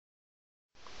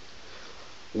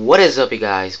What is up, you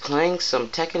guys? Playing some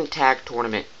Tekken Tag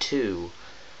Tournament 2.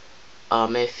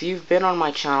 If you've been on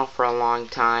my channel for a long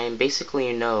time, basically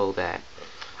you know that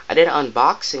I did an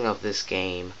unboxing of this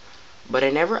game, but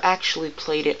I never actually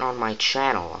played it on my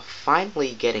channel. I'm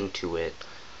finally getting to it.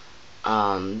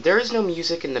 There is no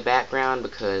music in the background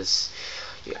because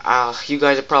you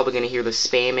guys are probably going to hear the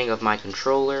spamming of my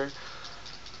controller.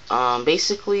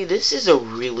 Basically, this is a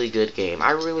really good game.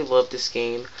 I really love this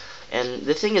game. And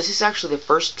the thing is, this is actually the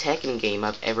first Tekken game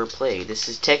I've ever played. This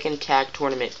is Tekken Tag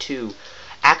Tournament 2,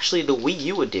 actually the Wii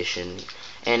U edition.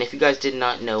 And if you guys did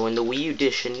not know, in the Wii U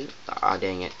edition,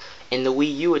 dang it, in the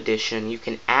Wii U edition, you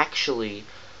can actually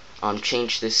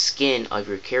change the skin of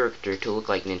your character to look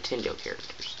like Nintendo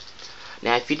characters.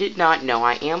 Now, if you did not know,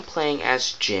 I am playing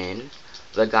as Jin,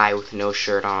 the guy with no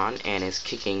shirt on, and is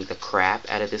kicking the crap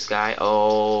out of this guy.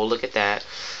 Oh, look at that.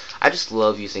 I just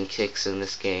love using kicks in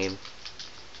this game.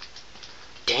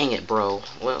 Dang it, bro.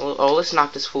 Oh, let's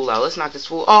knock this fool out. Let's knock this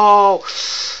fool. Oh!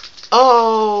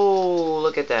 Oh!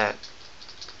 Look at that.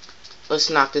 Let's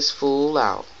knock this fool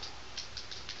out.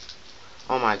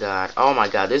 Oh my god. Oh my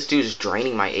god. This dude's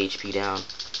draining my HP down.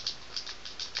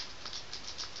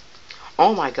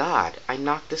 Oh my god. I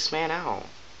knocked this man out.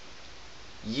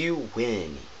 You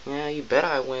win. Yeah, you bet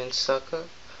I win, sucker.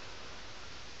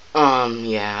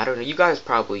 Yeah, I don't know. You guys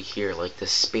probably hear, like, the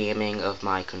spamming of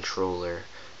my controller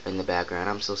in the background.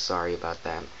 I'm so sorry about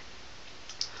that.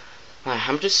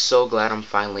 I'm just so glad I'm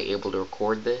finally able to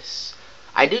record this.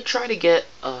 I did try to get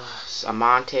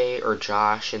Amante or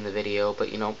Josh in the video,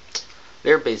 but you know,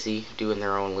 they're busy doing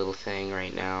their own little thing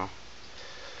right now.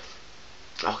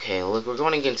 Okay, look, we're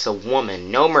going against a woman.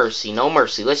 No mercy, no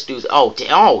mercy. Let's do oh,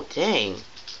 dang.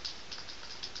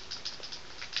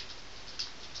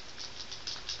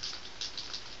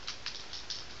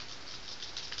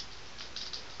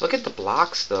 Look at the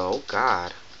blocks, though. Oh,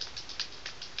 God.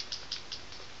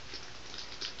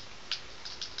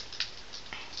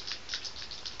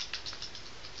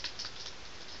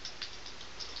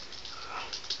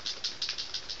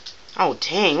 Oh,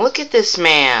 dang. Look at this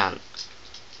man.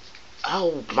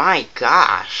 Oh, my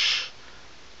gosh.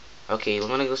 Okay,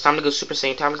 it's time to go Super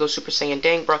Saiyan. Time to go Super Saiyan.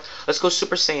 Dang, bro. Let's go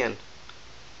Super Saiyan.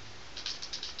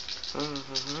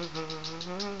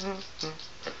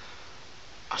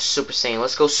 Super Saiyan.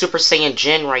 Let's go Super Saiyan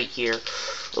Jin right here.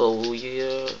 Oh,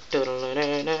 yeah.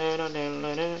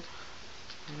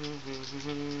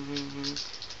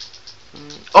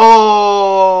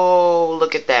 Oh,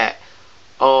 look at that.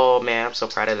 Oh, man, I'm so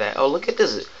proud of that. Oh, look at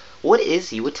this. What is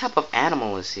he? What type of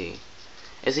animal is he?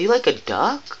 Is he like a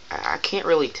duck? I can't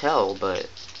really tell, but...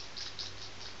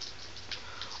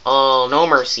 Oh, no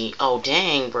mercy. Oh,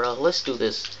 dang, bro. Let's do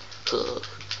this. Ugh.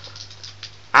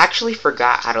 I actually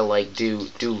forgot how to, like, do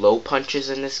low punches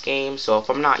in this game, so if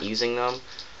I'm not using them,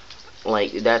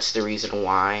 like, that's the reason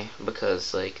why,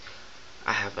 because, like,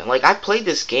 I haven't, like, I played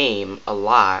this game a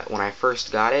lot when I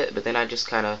first got it, but then I just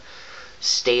kind of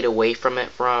stayed away from it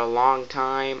for a long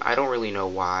time. I don't really know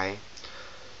why.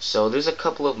 So there's a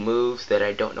couple of moves that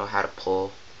I don't know how to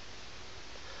pull.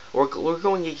 We're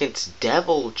going against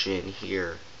Devil Jin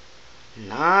here.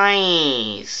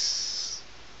 Nice.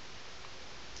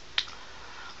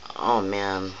 Oh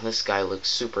man, this guy looks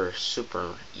super,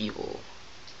 super evil.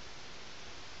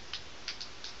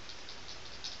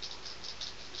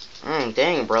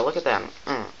 Dang, bro, look at that.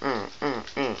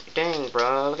 Dang,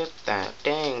 bro, look at that.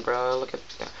 Dang, bro, look at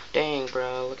that. Dang,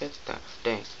 bro, look at that.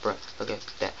 Dang, bro, look at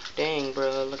that. Dang,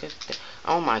 bro, look at that.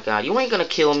 Oh my god, you ain't gonna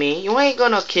kill me. You ain't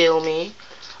gonna kill me.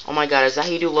 Oh my god, is that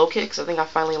how you do low kicks? I think I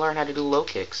finally learned how to do low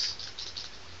kicks.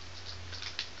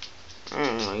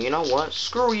 You know what?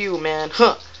 Screw you, man.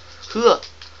 Huh. Huh.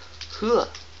 Huh.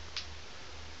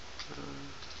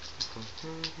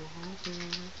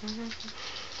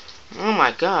 Oh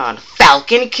my god.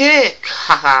 Falcon kick!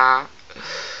 Haha.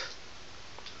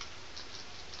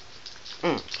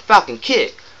 Falcon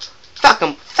kick.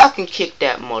 Falcon kick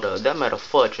that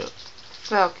motherfucker.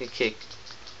 Falcon kick.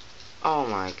 Oh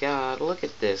my god, look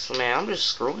at this, man. I'm just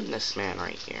screwing this man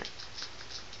right here.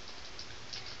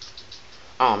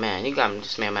 Oh man,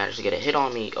 this man managed to get a hit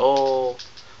on me. Oh.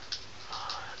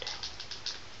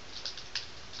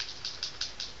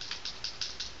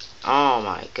 Oh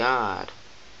my god.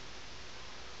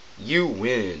 You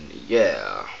win,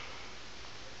 yeah.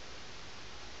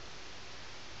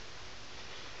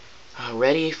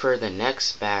 Ready for the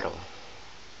next battle.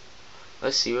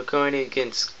 Let's see, we're going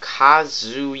against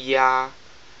Kazuya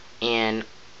and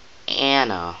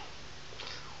Anna.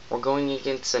 We're going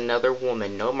against another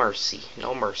woman. No mercy.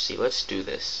 No mercy. Let's do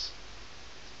this.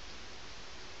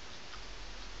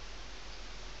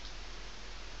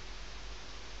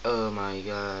 my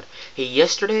god. Hey,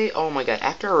 yesterday, oh my god,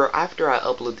 after I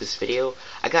upload this video,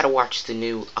 I gotta watch the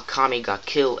new Akame ga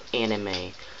Kill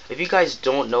anime. If you guys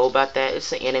don't know about that,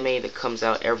 it's an anime that comes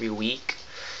out every week.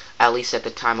 At least at the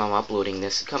time I'm uploading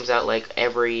this. It comes out like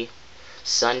every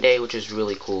Sunday, which is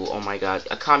really cool. Oh my god,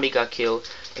 Akame ga Kill.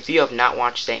 If you have not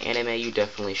watched that anime, you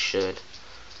definitely should.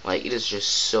 Like, it is just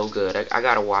so good. I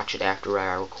gotta watch it after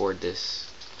I record this.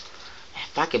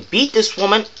 If I could beat this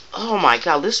woman, oh my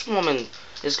god, this woman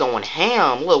is going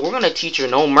ham. Look, we're gonna teach her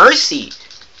no mercy.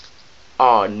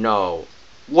 Oh no.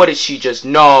 What did she just,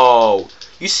 no.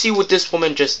 You see what this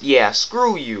woman just, yeah,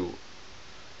 screw you.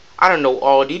 I don't know,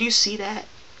 oh, did you see that?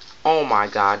 Oh my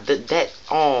god,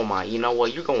 oh my, you know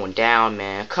what, you're going down,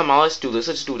 man. Come on, let's do this,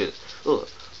 let's do this.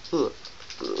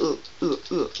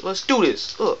 Let's do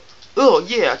this. Oh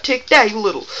yeah, take that, you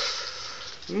little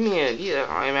man. Yeah,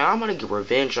 I mean, I'm gonna get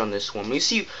revenge on this woman. You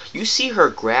see her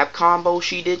grab combo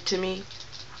she did to me?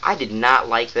 I did not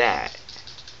like that.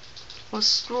 Well,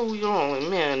 screw you on,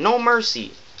 man. No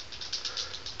mercy,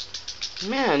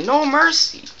 man. No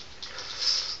mercy.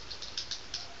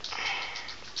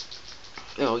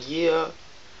 Oh yeah.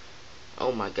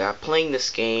 Oh my god, playing this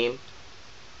game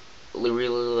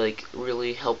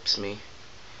really helps me.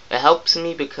 It helps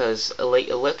me because it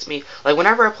lets me, like,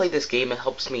 whenever I play this game, it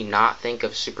helps me not think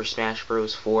of Super Smash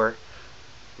Bros. 4,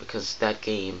 because that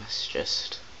game is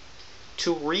just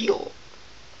too real.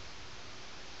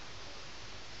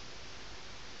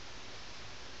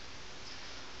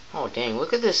 Oh dang,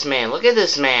 look at this man, look at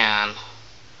this man.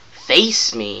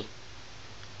 Face me.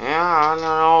 Yeah, I don't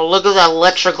know, look at that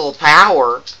electrical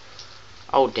power.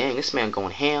 Oh dang, this man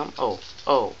going ham. Oh,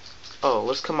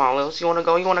 let's come on, you wanna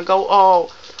go,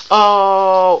 oh,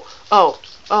 oh, oh,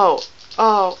 oh, oh,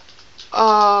 oh,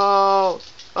 oh,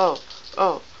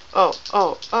 oh,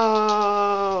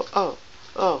 oh,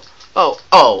 oh, oh,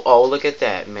 oh, oh, look at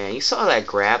that, man. You saw that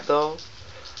grab though?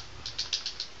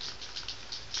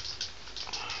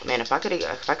 Man, if I could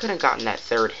have gotten that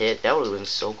third hit, that would have been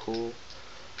so cool.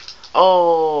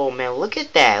 Oh man, look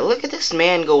at that. Look at this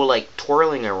man go like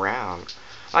twirling around.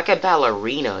 Like a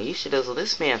ballerina. You should have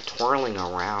this man twirling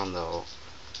around though.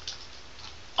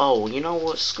 Oh, you know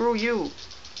what? Screw you.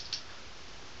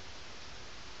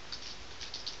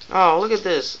 Oh, look at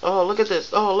this. Oh, look at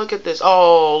this. Oh, look at this.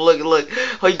 Oh, look.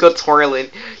 Oh, he go twirling.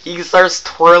 He starts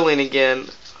twirling again.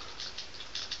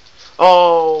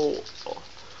 Oh.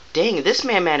 Dang, this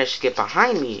man managed to get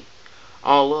behind me.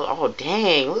 Oh, look. Oh,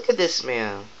 dang. Look at this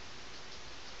man.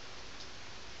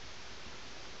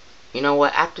 You know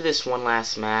what? After this one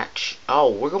last match, oh,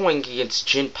 we're going against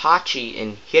Jinpachi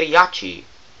and Hirayachi.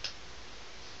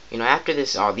 You know, after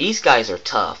this, oh, these guys are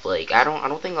tough. Like, I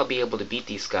don't think I'll be able to beat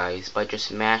these guys by just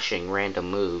mashing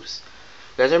random moves.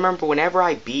 Because I remember whenever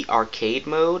I beat arcade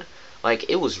mode, like,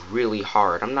 it was really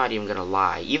hard. I'm not even gonna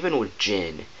lie. Even with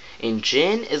Jin. And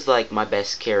Jin is like my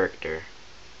best character.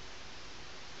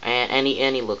 And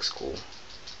he looks cool.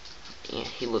 Yeah,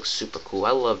 he looks super cool.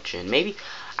 I love Jin. Maybe,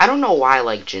 I don't know why I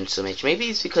like Jin so much. Maybe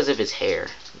it's because of his hair.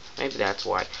 Maybe that's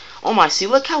why. Oh my, see,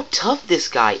 look how tough this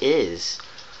guy is.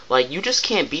 Like, you just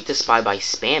can't beat this by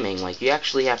spamming. Like, you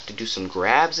actually have to do some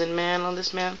grabs on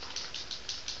this man.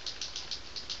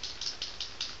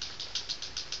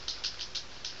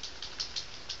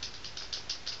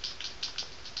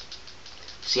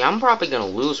 See, I'm probably gonna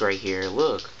lose right here.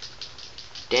 Look.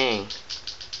 Dang.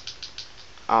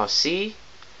 Oh, see?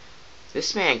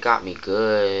 This man got me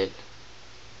good.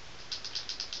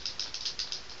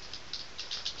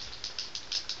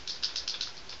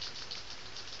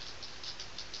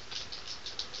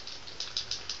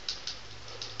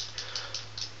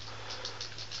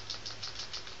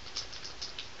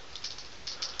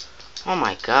 Oh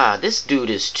my god, this dude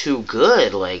is too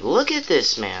good. Like, look at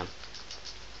this man.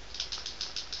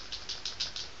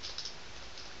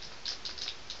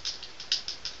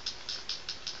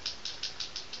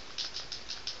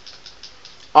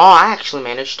 Oh, I actually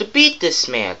managed to beat this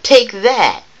man. Take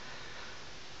that.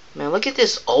 Man, look at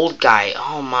this old guy.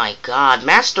 Oh my god.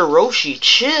 Master Roshi,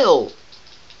 chill.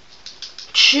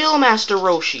 Chill, Master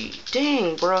Roshi.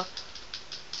 Dang, bruh.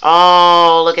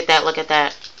 Oh, look at that, look at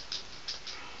that.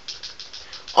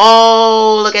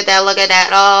 Oh, look at that, look at that.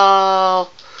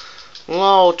 Oh.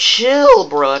 Whoa, chill,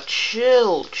 bruh.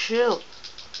 Chill, chill.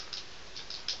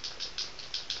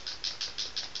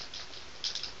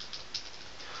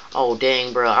 Oh,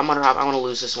 dang, bro. I'm gonna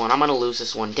lose this one. I'm gonna lose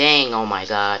this one. Dang, oh my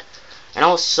god. And I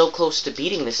was so close to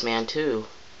beating this man, too.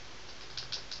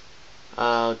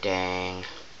 Oh, dang.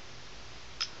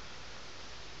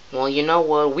 Well, you know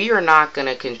what? We are not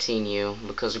gonna continue,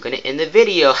 because we're gonna end the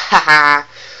video. Haha.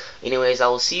 Anyways, I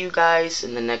will see you guys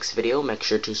in the next video. Make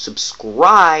sure to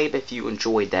subscribe if you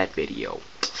enjoyed that video.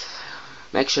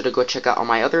 Make sure to go check out all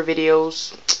my other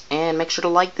videos, and make sure to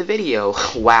like the video.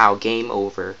 Wow, game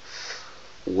over.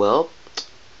 Well,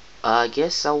 I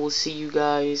guess I will see you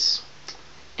guys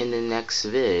in the next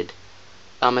vid.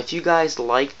 If you guys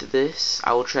liked this,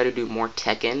 I will try to do more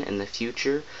Tekken in the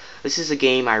future. This is a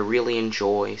game I really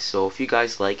enjoy, so if you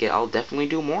guys like it, I'll definitely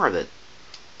do more of it.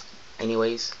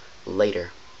 Anyways,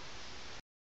 later.